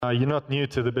You're not new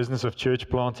to the business of church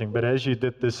planting, but as you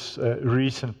did this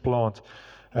recent plant,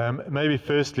 maybe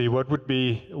firstly, what would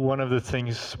be one or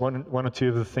two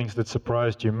of the things that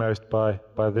surprised you most by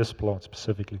this plant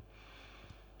specifically?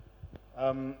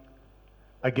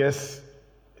 I guess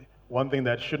one thing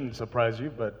that shouldn't surprise you,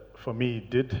 but for me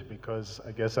it did, because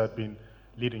I guess I've been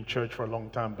leading church for a long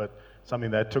time, but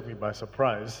something that took me by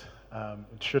surprise,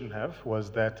 it shouldn't have, was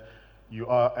that you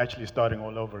are actually starting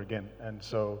all over again. And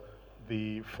so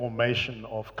the formation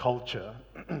of culture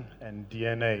and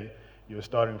DNA, you're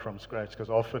starting from scratch, because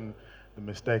often the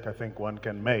mistake I think one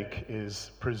can make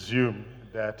is presume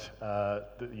that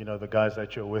the guys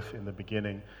that you're with in the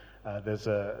beginning, there's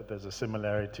a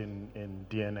similarity in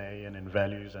DNA and in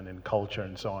values and in culture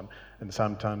and so on. And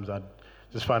sometimes I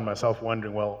just find myself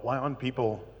wondering, well, why aren't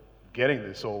people getting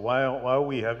this, or why are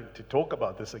we having to talk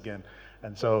about this again?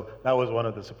 And so that was one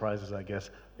of the surprises, I guess.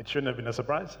 It shouldn't have been a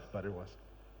surprise, but it was.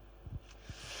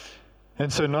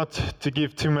 And so, not to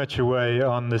give too much away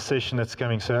on the session that's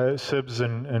coming, so Sibs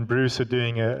and Bruce are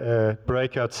doing a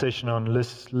breakout session on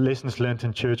lessons learned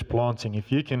in church planting.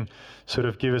 If you can sort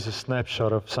of give us a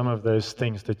snapshot of some of those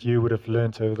things that you would have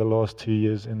learned over the last 2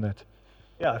 years in that.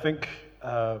 Yeah, I think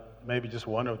maybe just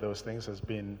one of those things has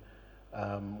been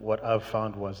what I've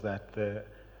found was that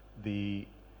the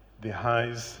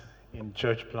highs in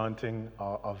church planting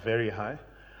are very high,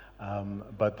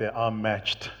 but they are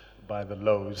matched by the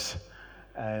lows.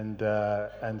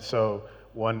 And so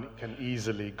one can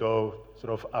easily go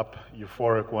sort of up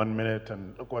euphoric 1 minute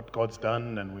and look what God's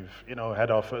done, and we've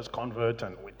had our first convert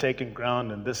and we're taking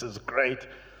ground and this is great.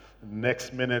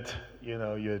 Next minute,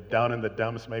 you're down in the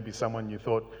dumps. Maybe someone you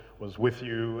thought was with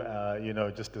you,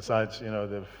 just decides,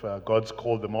 God's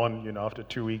called them on, after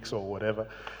 2 weeks or whatever.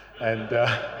 And,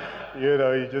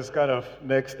 you just kind of,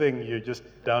 next thing, you're just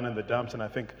down in the dumps. And I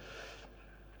think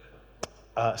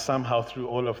somehow through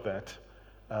all of that,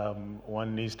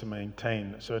 one needs to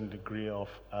maintain a certain degree of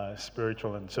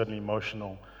spiritual and certainly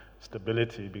emotional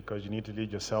stability, because you need to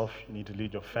lead yourself, you need to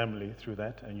lead your family through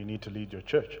that, and you need to lead your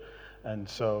church. And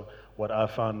so what I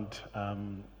found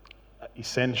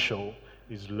essential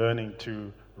is learning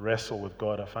to wrestle with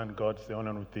God. I find God's the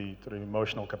only one with the sort of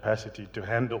emotional capacity to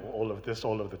handle all of this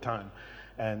all of the time.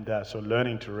 And so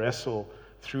learning to wrestle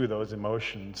through those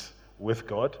emotions with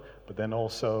God, but then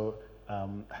also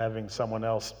having someone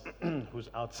else who's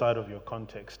outside of your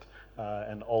context,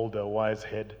 an older, wise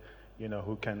head,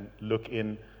 who can look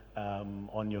in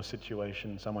on your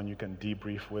situation, someone you can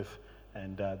debrief with.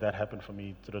 And that happened for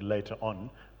me sort of later on,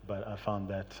 but I found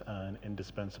that an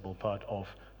indispensable part of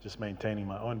just maintaining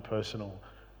my own personal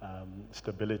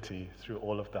stability through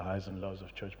all of the highs and lows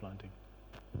of church planting.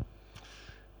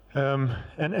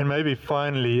 And maybe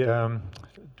finally,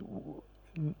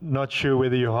 not sure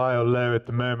whether you're high or low at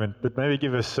the moment, but maybe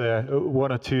give us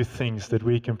one or two things that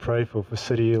we can pray for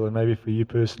City Hill, and maybe for you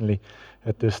personally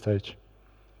at this stage.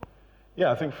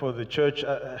 Yeah, I think for the church,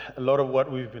 a lot of what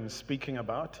we've been speaking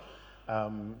about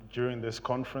during this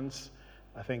conference,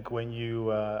 I think when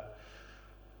you,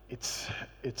 it's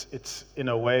in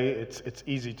a way, it's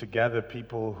easy to gather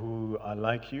people who are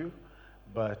like you,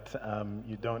 but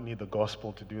you don't need the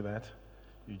gospel to do that.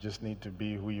 You just need to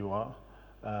be who you are.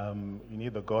 You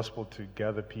need the gospel to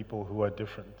gather people who are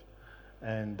different.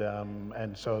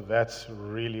 And so that's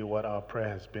really what our prayer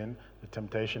has been. The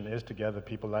temptation is to gather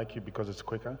people like you because it's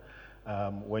quicker.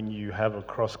 When you have a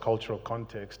cross-cultural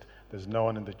context, there's no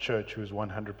one in the church who's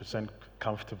 100%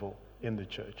 comfortable in the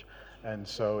church. And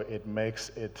so it makes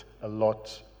it a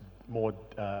lot more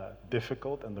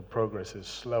difficult, and the progress is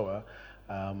slower.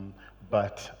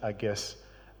 But I guess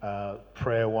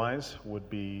prayer-wise would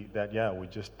be that, we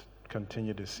just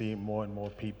continue to see more and more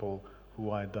people who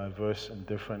are diverse and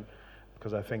different,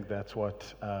 because I think that's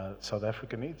what South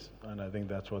Africa needs, and I think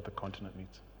that's what the continent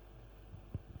needs.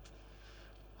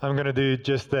 I'm going to do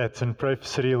just that and pray for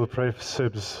City Hill, pray for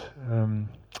Sibs.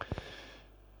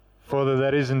 Father,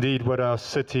 that is indeed what our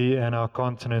city and our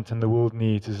continent and the world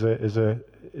needs, is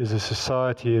a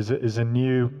society, is a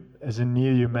new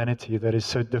humanity that is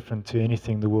so different to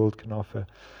anything the world can offer.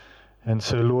 And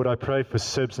so, Lord, I pray for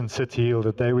Sibs and City Hill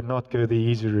that they would not go the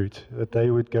easy route, that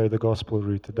they would go the gospel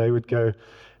route, that they would go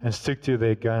and stick to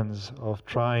their guns of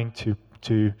trying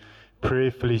to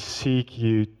prayerfully seek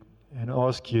you and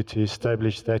ask you to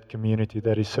establish that community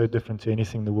that is so different to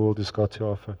anything the world has got to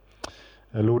offer.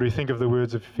 Lord, we think of the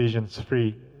words of Ephesians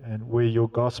 3, and where your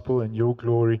gospel and your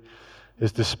glory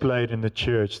is displayed in the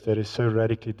church that is so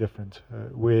radically different,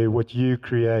 where what you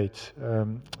create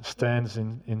stands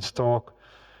in stark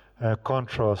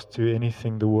contrast to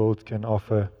anything the world can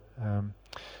offer.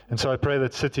 And so I pray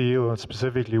that City Hill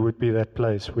specifically would be that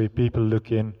place where people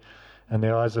look in and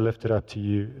their eyes are lifted up to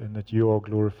you, and that you are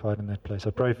glorified in that place.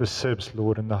 I pray for Sibs,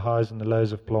 Lord, and the highs and the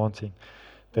lows of planting,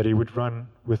 that he would run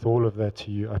with all of that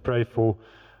to you. I pray for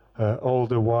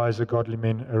older, wiser, godly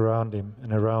men around him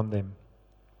and around them,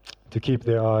 to keep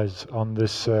their eyes on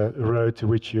this road to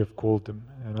which you have called them.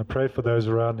 And I pray for those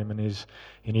around him and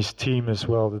in his team as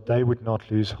well, that they would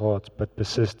not lose heart, but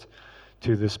persist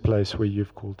to this place where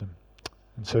you've called them.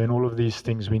 And so in all of these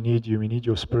things, we need you. We need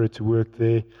your Spirit to work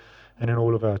there and in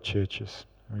all of our churches.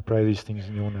 And we pray these things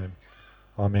in your name.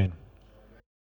 Amen.